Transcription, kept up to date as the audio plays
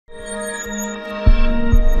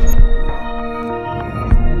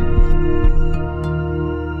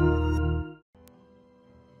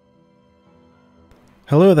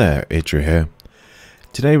Hello there, Itroo here.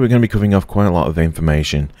 Today we're going to be covering off quite a lot of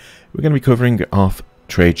information. We're going to be covering off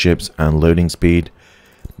trade ships and loading speed,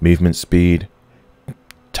 movement speed,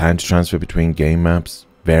 time to transfer between game maps,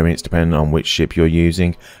 variants depending on which ship you're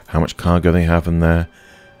using, how much cargo they have in there,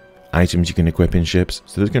 items you can equip in ships.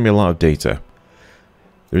 So there's going to be a lot of data.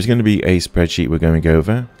 There's going to be a spreadsheet we're going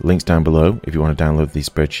over, links down below if you want to download the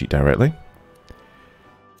spreadsheet directly.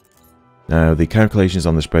 Now, the calculations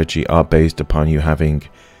on the spreadsheet are based upon you having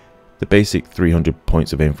the basic 300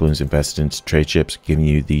 points of influence invested into trade ships, giving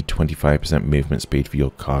you the 25% movement speed for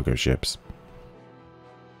your cargo ships.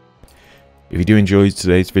 If you do enjoy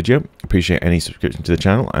today's video, appreciate any subscription to the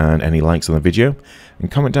channel and any likes on the video, and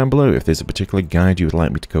comment down below if there's a particular guide you would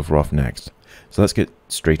like me to cover off next. So let's get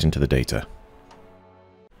straight into the data.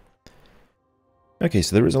 Okay,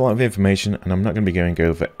 so there is a lot of information, and I'm not going to be going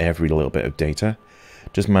over every little bit of data.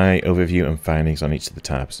 Just my overview and findings on each of the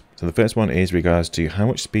tabs. So the first one is regards to how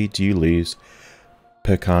much speed do you lose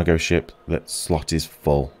per cargo ship that slot is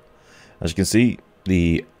full. As you can see,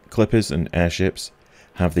 the clippers and airships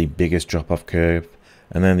have the biggest drop-off curve,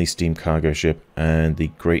 and then the steam cargo ship and the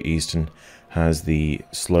Great Eastern has the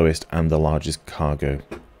slowest and the largest cargo.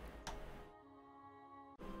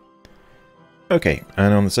 Okay,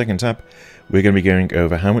 and on the second tab, we're going to be going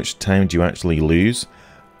over how much time do you actually lose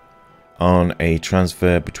on a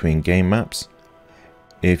transfer between game maps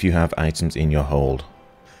if you have items in your hold.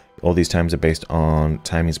 All these times are based on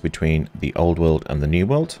timings between the old world and the new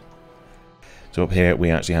world. So up here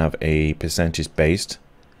we actually have a percentage based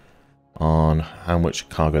on how much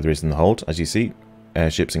cargo there is in the hold. As you see,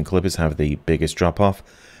 airships and clippers have the biggest drop off,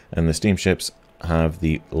 and the steamships have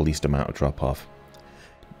the least amount of drop off.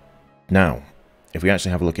 Now, if we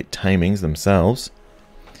actually have a look at timings themselves,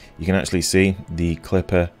 you can actually see the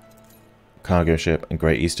clipper, cargo ship and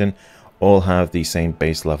Great Eastern all have the same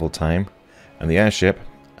base level time, and the airship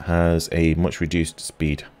has a much reduced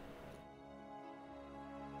speed.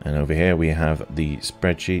 And over here we have the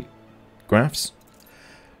spreadsheet graphs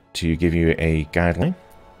to give you a guideline.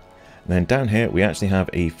 And then down here we actually have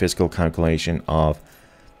a physical calculation of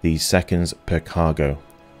the seconds per cargo.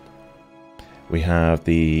 We have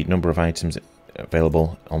the number of items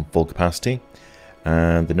available on full capacity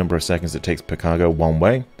and the number of seconds it takes per cargo one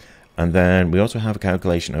way. And then we also have a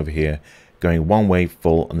calculation over here going one way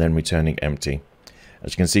full and then returning empty.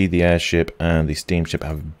 As you can see, the airship and the steamship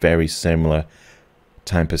have very similar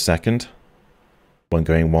time per second when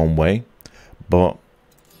going one way, but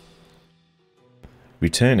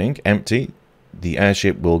returning empty, the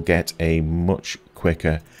airship will get a much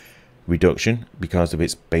quicker reduction because of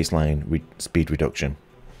its baseline speed reduction.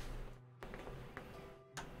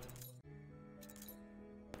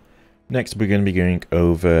 Next, we're going to be going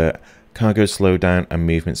over cargo slowdown and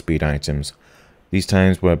movement speed items. These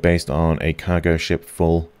times were based on a cargo ship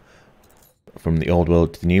full from the old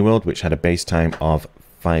world to the new world, which had a base time of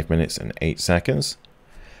 5 minutes and 8 seconds.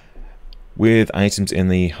 With items in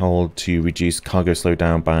the hold to reduce cargo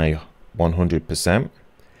slowdown by 100%,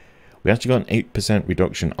 we actually got an 8%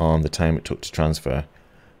 reduction on the time it took to transfer,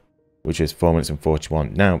 which is 4 minutes and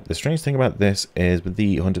 41. Now, the strange thing about this is with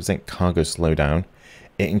the 100% cargo slowdown,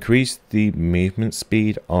 it increased the movement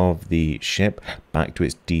speed of the ship back to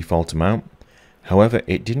its default amount. However,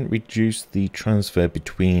 it didn't reduce the transfer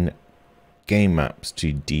between game maps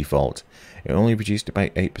to default. It only reduced it by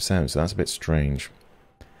 8%, so that's a bit strange.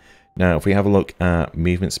 Now, if we have a look at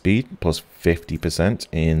movement speed plus 50%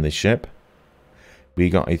 in the ship,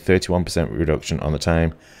 we got a 31% reduction on the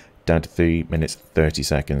time, down to 3 minutes 30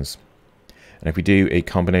 seconds. And if we do a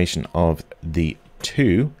combination of the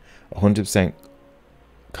two, 100%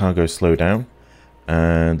 cargo slowdown,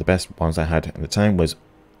 and the best ones I had at the time was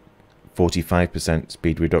 45%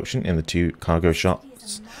 speed reduction in the two cargo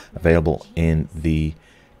shots available in the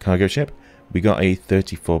cargo ship, we got a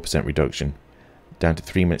 34% reduction down to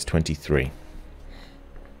 3 minutes 23.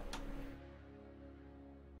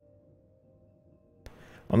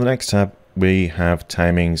 On the next tab we have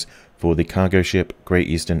timings for the cargo ship, Great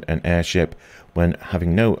Eastern and airship when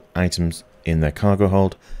having no items in their cargo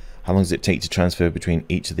hold. How long does it take to transfer between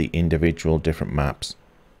each of the individual different maps?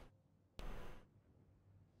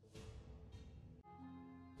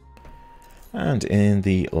 And in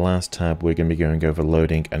the last tab, we're going to be going over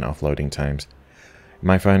loading and offloading times. In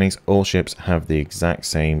my findings, all ships have the exact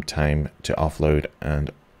same time to offload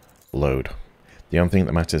and load. The only thing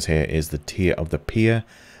that matters here is the tier of the pier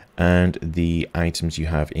and the items you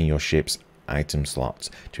have in your ship's item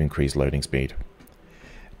slots to increase loading speed.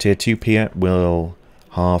 Tier 2 pier will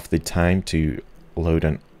half the time to load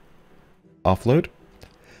and offload,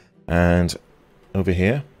 and over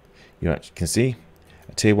here you actually can see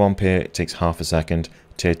A tier 1 pier takes half a second,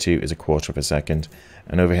 tier 2 is a quarter of a second.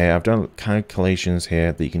 And over here I've done calculations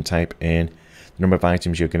here that you can type in the number of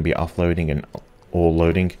items you're going to be offloading and or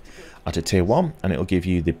loading at a tier 1, and it'll give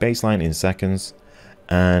you the baseline in seconds.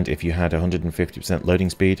 And if you had 150% loading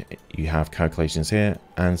speed, you have calculations here,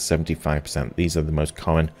 and 75%. These are the most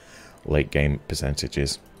common late game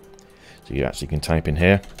percentages. So you actually can type in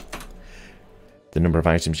here the number of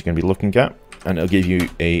items you're going to be looking at, and it'll give you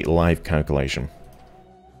a live calculation.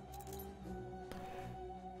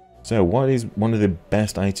 So what is one of the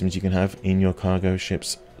best items you can have in your cargo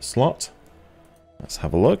ship's slot? Let's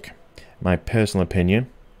have a look. My personal opinion,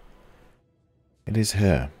 it is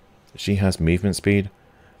her. She has movement speed,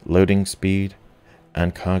 loading speed,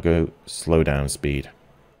 and cargo slowdown speed.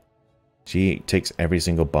 She takes every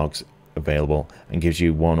single box available and gives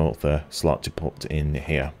you one other slot to put in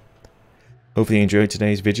here. Hopefully you enjoyed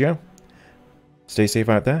today's video. Stay safe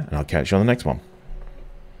out there, and I'll catch you on the next one.